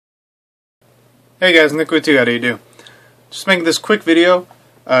Hey guys, Nick with you. How do you do? Just making this quick video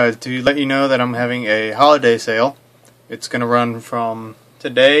to let you know that I'm having a holiday sale. It's going to run from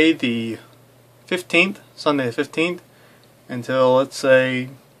today, the 15th, Sunday the 15th, until let's say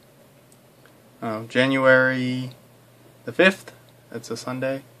January the 5th. That's a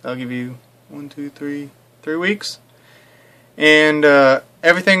Sunday. That'll give you 3 weeks. And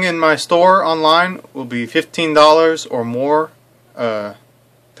everything in my store online will be $15 or more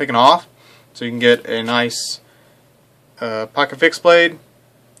taken off. So you can get a nice pocket fixed blade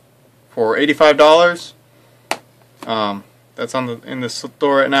for $85. That's in the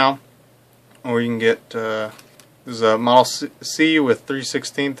store right now. Or you can get this is a Model C with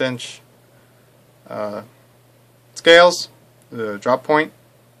 3/16 inch scales, the drop point.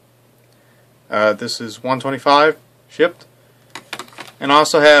 This is $125 shipped. And I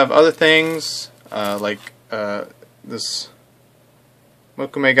also have other things like this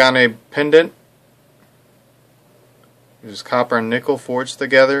Mokumegane pendant. There's copper and nickel forged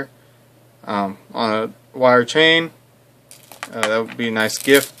together on a wire chain. That would be a nice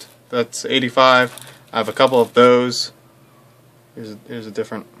gift. That's $85. I have a couple of those. Here's a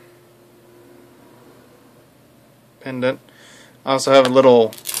different pendant. I also have a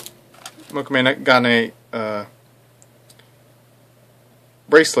little Mokumegane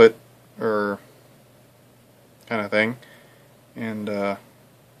bracelet or kind of thing, and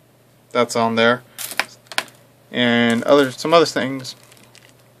that's on there. And some other things,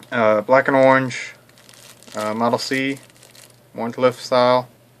 black and orange Model C, Warntliff style.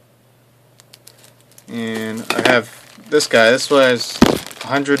 And I have this guy. This was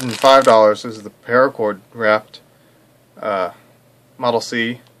 $105. This is the paracord wrapped Model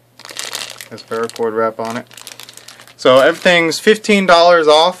C. Has paracord wrap on it. So everything's $15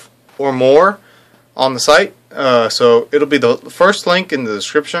 off or more on the site. So it'll be the first link in the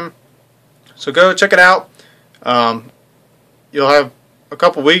description. So go check it out. You'll have a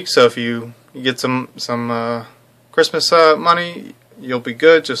couple weeks, so if you get some Christmas money, you'll be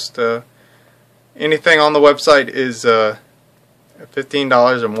good. Just anything on the website is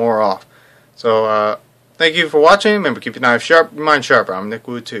 $15 or more off. So thank you for watching. Remember, keep your knife sharp, your mind sharper. I'm Nick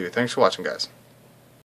Wu 2. Thanks for watching, guys.